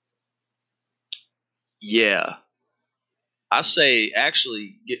 yeah, I say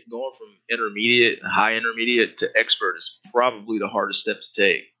actually get going from intermediate, high intermediate to expert is probably the hardest step to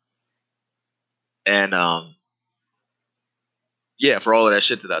take. And yeah, for all of that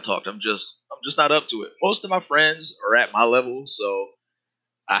shit that I talked, I'm just not up to it. Most of my friends are at my level, so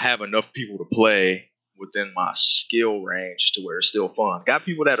I have enough people to play within my skill range to where it's still fun. Got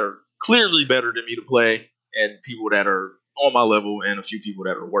people that are clearly better than me to play, and people that are on my level, and a few people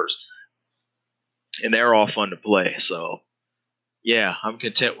that are worse, and they're all fun to play. So yeah, I'm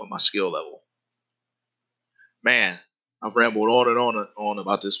content with my skill level. Man, I've rambled on and on and on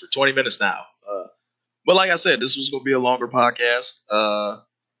about this for 20 minutes now. But like I said, this was going to be a longer podcast.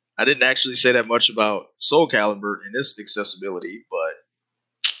 I didn't actually say that much about Soul Calibur and its accessibility,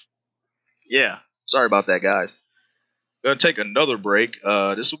 but yeah, sorry about that, guys. Gonna take another break.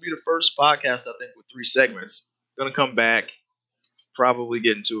 This will be the first podcast I think with 3 segments. Gonna come back, probably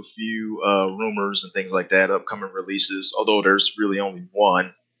get into a few rumors and things like that, upcoming releases. Although there's really only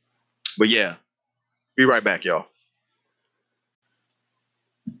one. But yeah, be right back, y'all.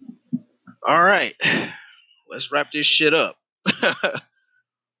 All right, let's wrap this shit up.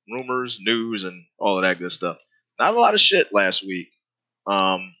 Rumors, news, and all of that good stuff. Not a lot of shit last week.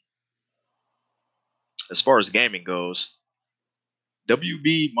 Um, as far as gaming goes,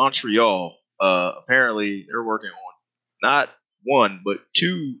 WB Montreal. Apparently, they're working on not one but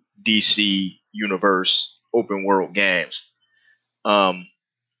two DC Universe open world games. Um,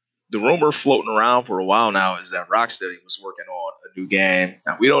 the rumor floating around for a while now is that Rocksteady was working on a new game.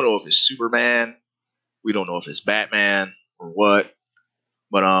 Now we don't know if it's Superman, we don't know if it's Batman or what,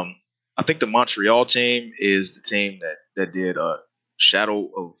 but I think the Montreal team is the team that did Shadow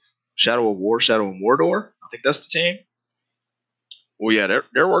of Shadow of Mordor. I think that's the team. Well, yeah,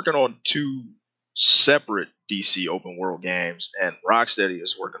 they're working on two separate DC open world games, and Rocksteady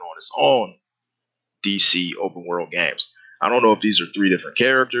is working on its own DC open world games. I don't know if these are 3 different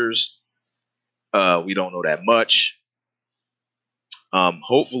characters. We don't know that much.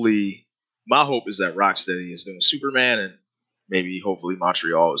 Hopefully, my hope is that Rocksteady is doing Superman, and maybe hopefully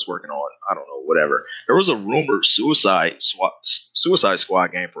Montreal is working on, I don't know, whatever. There was a rumored Suicide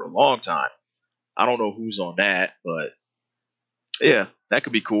Squad game for a long time. I don't know who's on that, but yeah, that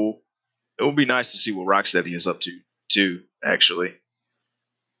could be cool. It would be nice to see what Rocksteady is up to too, actually.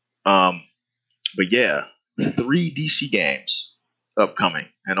 Um, but yeah, 3 DC games upcoming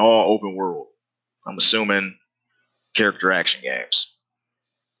and all open world. I'm assuming character action games.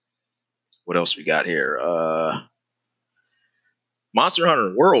 What else we got here? Monster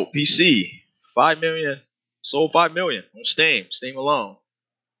Hunter World PC, 5 million, sold 5 million on Steam. Steam alone.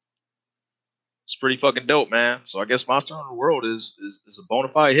 It's pretty fucking dope, man. So I guess Monster Hunter World is a bona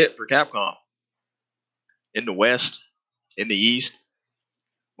fide hit for Capcom. In the West, in the East,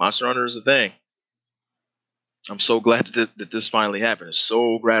 Monster Hunter is a thing. I'm so glad that this finally happened. It's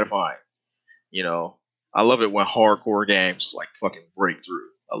so gratifying. You know, I love it when hardcore games like fucking break through.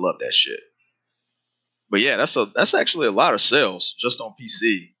 I love that shit. But yeah, that's actually a lot of sales just on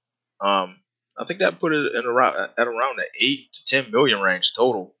PC. I think that put it in around the 8 to 10 million range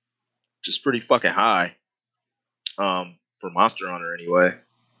total, which is pretty fucking high. For Monster Hunter anyway.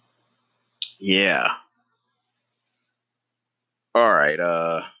 Yeah. All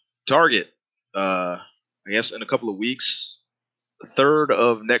right. Target. I guess in a couple of weeks, the 3rd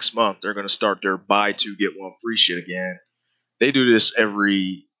of next month, they're going to start their buy two get one free shit again. They do this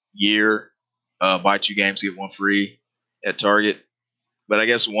every year. Buy 2 games get one free at Target. But I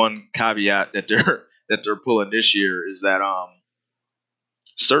guess one caveat that they're pulling this year is that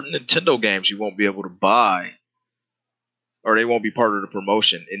certain Nintendo games you won't be able to buy, or they won't be part of the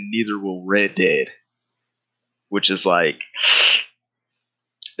promotion, and neither will Red Dead, which is like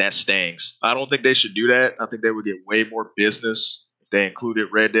that stings. I don't think they should do that. I think they would get way more business if they included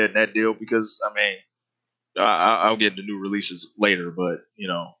Red Dead in that deal because I mean, I'll get the new releases later, but you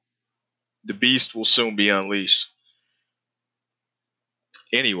know, the beast will soon be unleashed.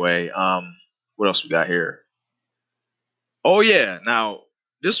 Anyway, what else we got here? Oh yeah, now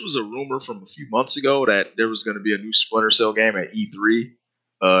this was a rumor from a few months ago that there was going to be a new Splinter Cell game at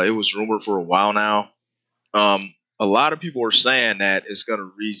E3. It was rumored for a while now. A lot of people are saying that it's going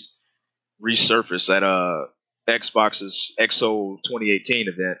to resurface at Xbox's XO 2018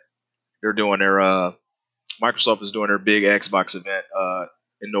 event. They're doing their Microsoft is doing their big Xbox event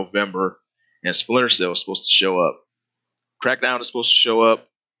in November, and Splinter Cell is supposed to show up. Crackdown is supposed to show up,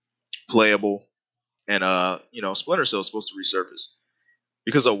 playable, and Splinter Cell is supposed to resurface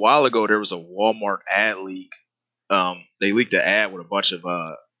because a while ago there was a Walmart ad leak. They leaked an ad with a bunch of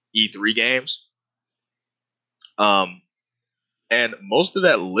E3 games. And most of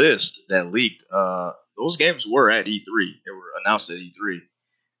that list that leaked, those games were at E3. They were announced at E3.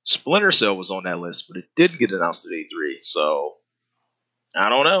 Splinter Cell was on that list, but it didn't get announced at E3. So I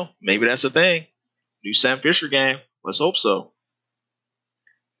don't know. Maybe that's a thing. New Sam Fisher game. Let's hope so.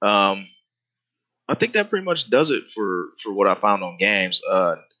 Um, I think that pretty much does it for what I found on games.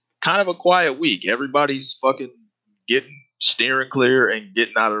 Kind of a quiet week. Everybody's fucking getting steering clear and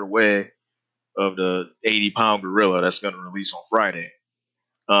getting out of the way of the 80-pound gorilla that's going to release on Friday.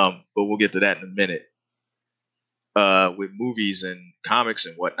 But we'll get to that in a minute. With movies and comics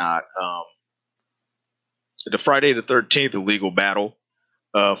and whatnot, the Friday the 13th illegal battle,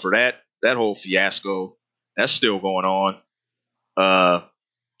 for that whole fiasco, that's still going on.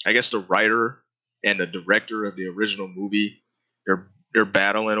 I guess the writer and the director of the original movie, they're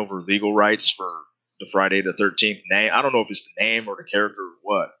battling over legal rights for the Friday the 13th name. I don't know if it's the name or the character or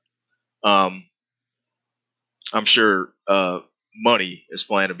what. I'm sure money is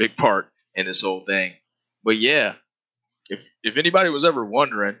playing a big part in this whole thing. But yeah, if anybody was ever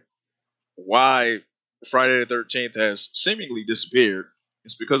wondering why Friday the 13th has seemingly disappeared,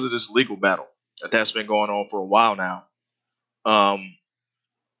 it's because of this legal battle that's been going on for a while now.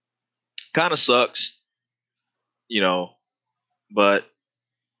 Kind of sucks, but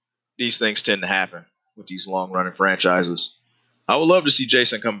these things tend to happen with these long running franchises. I would love to see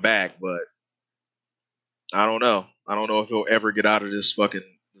Jason come back, but I don't know. I don't know if he'll ever get out of this fucking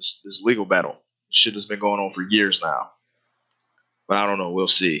this legal battle. This shit has been going on for years now. But I don't know. We'll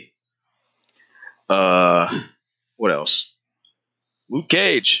see. What else? Luke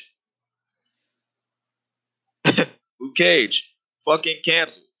Cage. Luke Cage. Fucking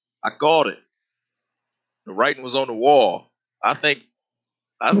canceled. I called it. The writing was on the wall. I think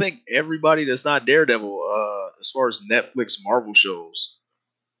everybody that's not Daredevil, as far as Netflix Marvel shows,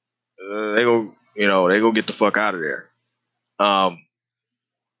 they go get the fuck out of there.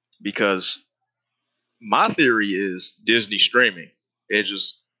 Because my theory is Disney streaming. It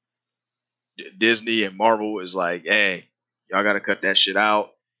just Disney and Marvel is like, hey, y'all got to cut that shit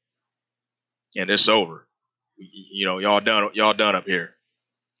out, and it's over. Y'all done up here.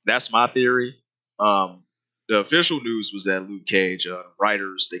 That's my theory. The official news was that Luke Cage,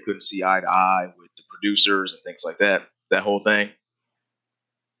 writers, they couldn't see eye to eye with the producers and things like that. That whole thing.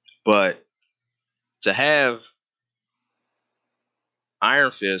 But to have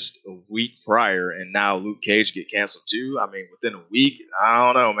Iron Fist a week prior and now Luke Cage get canceled too, I mean, within a week, I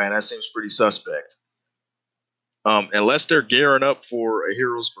don't know, man. That seems pretty suspect. Unless they're gearing up for a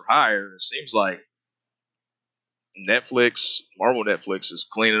Heroes for Hire, it seems like Marvel Netflix is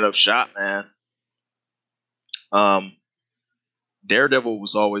cleaning up shop, man. Daredevil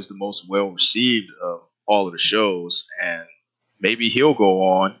was always the most well received of all of the shows, and maybe he'll go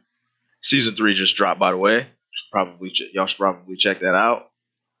on. Season 3 just dropped, by the way. Y'all should probably check that out.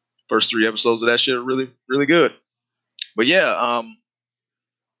 First 3 episodes of that shit are really, really good. But yeah,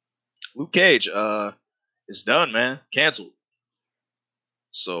 Luke Cage is done, man. Canceled.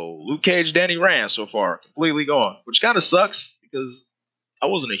 So Luke Cage, Danny Rand so far completely gone, which kind of sucks because I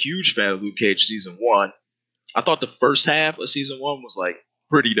wasn't a huge fan of Luke Cage season 1. I thought the first half of season 1 was like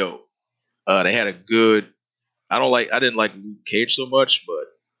pretty dope. They had a good. I didn't like Luke Cage so much,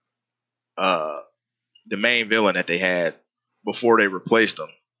 but the main villain that they had before they replaced him,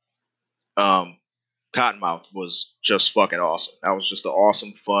 Cottonmouth, was just fucking awesome. That was just an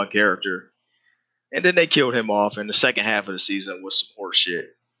awesome, fun character. And then they killed him off, and the second half of the season was some horse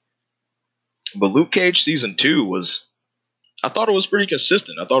shit. But Luke Cage season 2 was, I thought it was pretty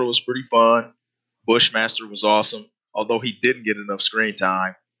consistent. I thought it was pretty fun. Bushmaster was awesome, although he didn't get enough screen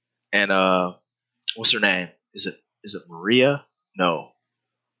time. And what's her name? Is it Maria? No,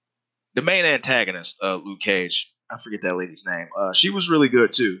 the main antagonist, Luke Cage. I forget that lady's name. She was really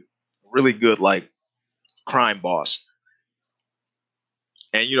good too. Really good, like crime boss.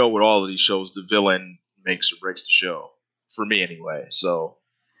 And with all of these shows, the villain makes or breaks the show for me anyway. So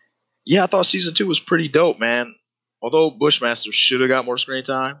yeah, I thought season 2 was pretty dope, man. Although Bushmaster should have got more screen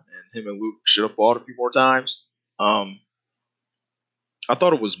time, and him and Luke should have fought a few more times. I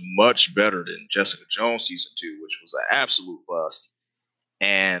thought it was much better than Jessica Jones season 2, which was an absolute bust.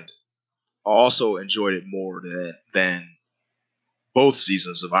 And I also enjoyed it more than both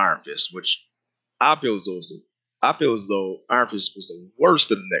seasons of Iron Fist, which I feel as though Iron Fist was the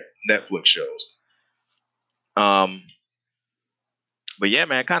worst of the Netflix shows. But yeah,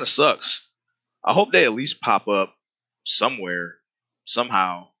 man, it kind of sucks. I hope they at least pop up somewhere,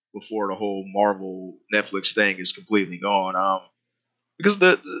 somehow, before the whole Marvel Netflix thing is completely gone. Because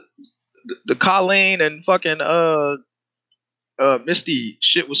the Colleen and fucking Misty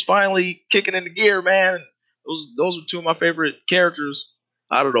shit was finally kicking into gear, man. Those are two of my favorite characters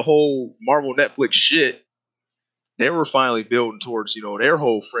out of the whole Marvel Netflix shit. They were finally building towards, their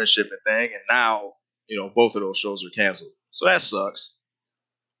whole friendship and thing, and now, both of those shows are canceled. So that sucks.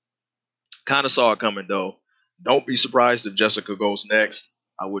 Kind of saw it coming though. Don't be surprised if Jessica goes next.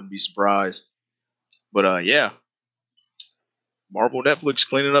 I wouldn't be surprised. But yeah, Marvel Netflix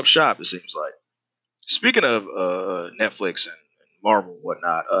cleaning up shop. It seems like. Speaking of Netflix and Marvel and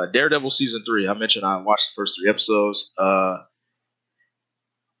whatnot, Daredevil season 3. I mentioned I watched the first 3 episodes.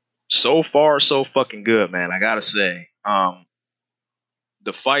 So far, so fucking good, man. I gotta say,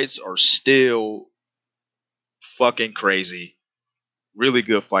 the fights are still fucking crazy. Really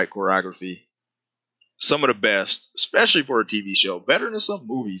good fight choreography. Some of the best, especially for a TV show. Better than some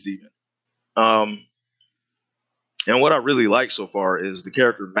movies, even. Um, and what I really like so far is the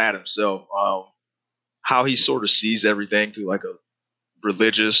character Matt himself. How he sort of sees everything through like a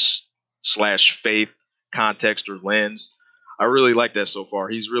religious slash faith context or lens. I really like that so far.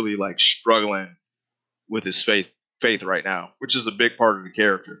 He's really like struggling with his faith right now, which is a big part of the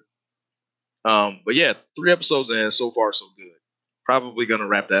character. But yeah, 3 episodes in, so far so good. Probably gonna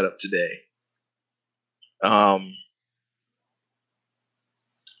wrap that up today. Um,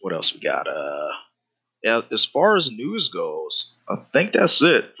 what else we got? Yeah, as far as news goes, I think that's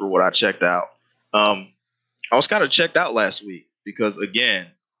it for what I checked out. I was kind of checked out last week because again,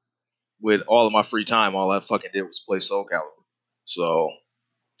 with all of my free time, all I fucking did was play Soul Calibur. So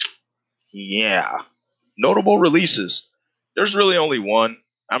yeah, notable releases. There's really only one.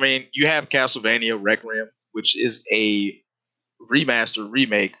 I mean, you have Castlevania Requiem, which is a remaster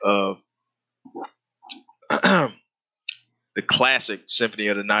remake of the classic Symphony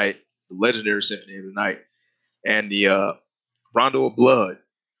of the Night, the legendary Symphony of the Night, and the Rondo of Blood.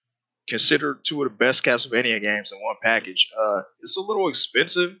 Considered two of the best Castlevania games in one package. It's a little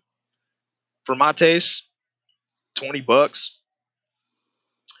expensive for my taste. $20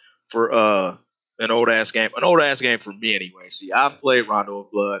 for an old ass game. An old ass game for me anyway. See, I've played Rondo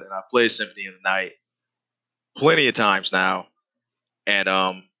of Blood and I've played Symphony of the Night plenty of times now. And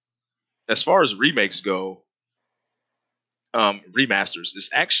as far as remakes go, remasters,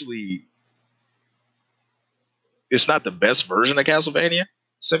 it's not the best version of Castlevania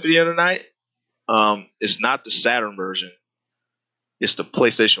Symphony of the Night. It's not the Saturn version. It's the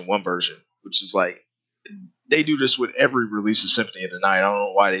PlayStation 1 version, which is like they do this with every release of Symphony of the Night. I don't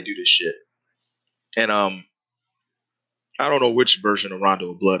know why they do this shit. And I don't know which version of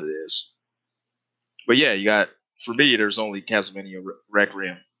Rondo of Blood it is. But yeah, you got for me there's only Castlevania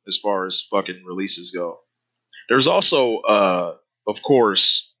Requiem as far as fucking releases go. There's also of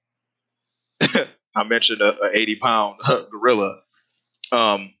course I mentioned a 80-pound gorilla.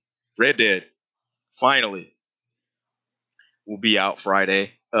 Red Dead finally will be out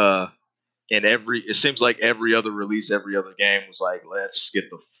Friday. And it seems like every other release, every other game was like, let's get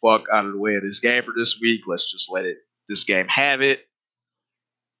the fuck out of the way of this game for this week. Let's just let this game have it.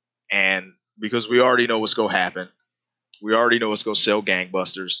 And because we already know what's gonna happen, we already know it's gonna sell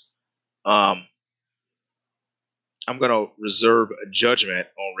gangbusters. Um, I'm gonna reserve a judgment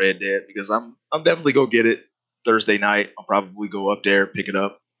on Red Dead because I'm definitely gonna get it Thursday night. I'll probably go up there, pick it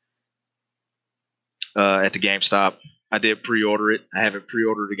up at the GameStop. I did pre-order it. I haven't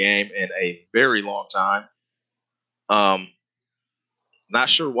pre-ordered a game in a very long time. Um, Not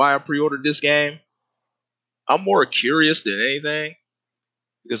sure why I pre-ordered this game. I'm more curious than anything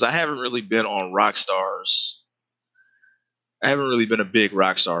because I haven't really been on Rockstar's. I haven't really been a big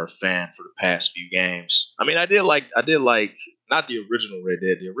Rockstar fan for the past few games. I mean, I did like not the original Red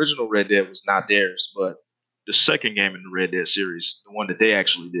Dead. The original Red Dead was not theirs, but the second game in the Red Dead series, the one that they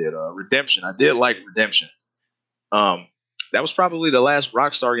actually did, Redemption. I did like Redemption. Um, that was probably the last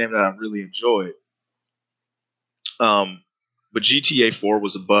Rockstar game that I really enjoyed. Um, but GTA 4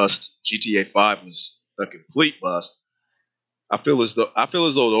 was a bust. GTA 5 was a complete bust. I feel as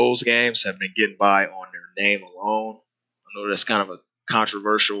though those games have been getting by on their name alone. I know that's kind of a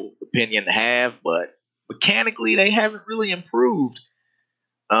controversial opinion to have, but mechanically they haven't really improved.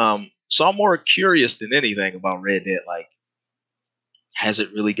 So I'm more curious than anything about Red Dead. Like, has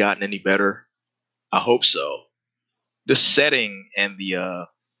it really gotten any better? I hope so. The setting and the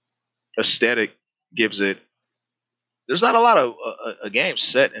aesthetic gives it. There's not a lot of a game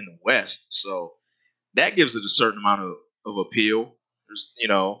set in the West, so that gives it a certain amount of appeal.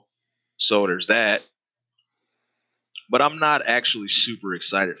 So there's that. But I'm not actually super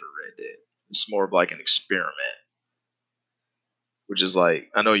excited for Red Dead. It's more of like an experiment. which is like,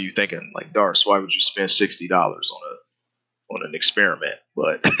 I know you thinking like, Darce, why would you spend $60 on an experiment?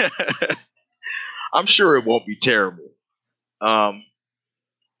 But I'm sure it won't be terrible.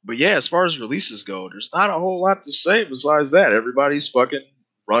 But yeah, as far as releases go, there's not a whole lot to say besides that. Everybody's fucking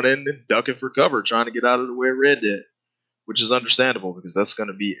running and ducking for cover, trying to get out of the way of Red Dead, which is understandable because that's going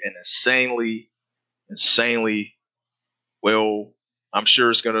to be an insanely well. I'm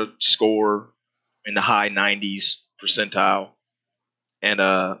sure it's going to score in the high 90s percentile, and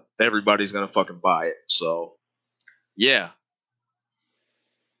everybody's going to fucking buy it. So yeah,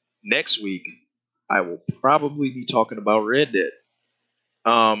 next week I will probably be talking about Red Dead.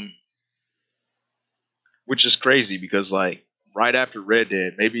 Which is crazy because like right after Red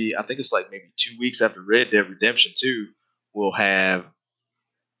Dead, maybe I think it's like maybe 2 weeks after Red Dead Redemption 2, we'll have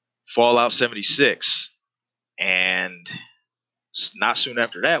Fallout 76, and not soon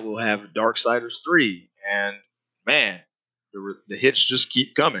after that we'll have Darksiders 3, and man, the hits just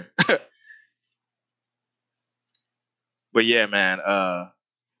keep coming. But yeah, man,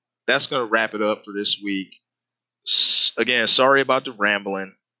 that's gonna wrap it up for this week. Again, sorry about the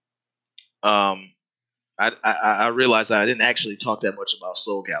rambling. Um, I realized that I didn't actually talk that much about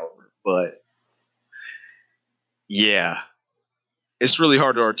Soul Calibur, but yeah, it's really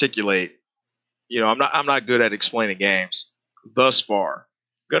hard to articulate. I'm not good at explaining games thus far.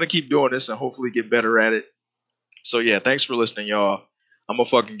 Gonna keep doing this and hopefully get better at it. So yeah, thanks for listening, y'all. I'm gonna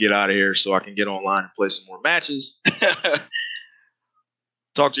fucking get out of here so I can get online and play some more matches.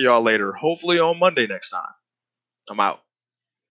 Talk to y'all later. Hopefully on Monday next time. I'm out.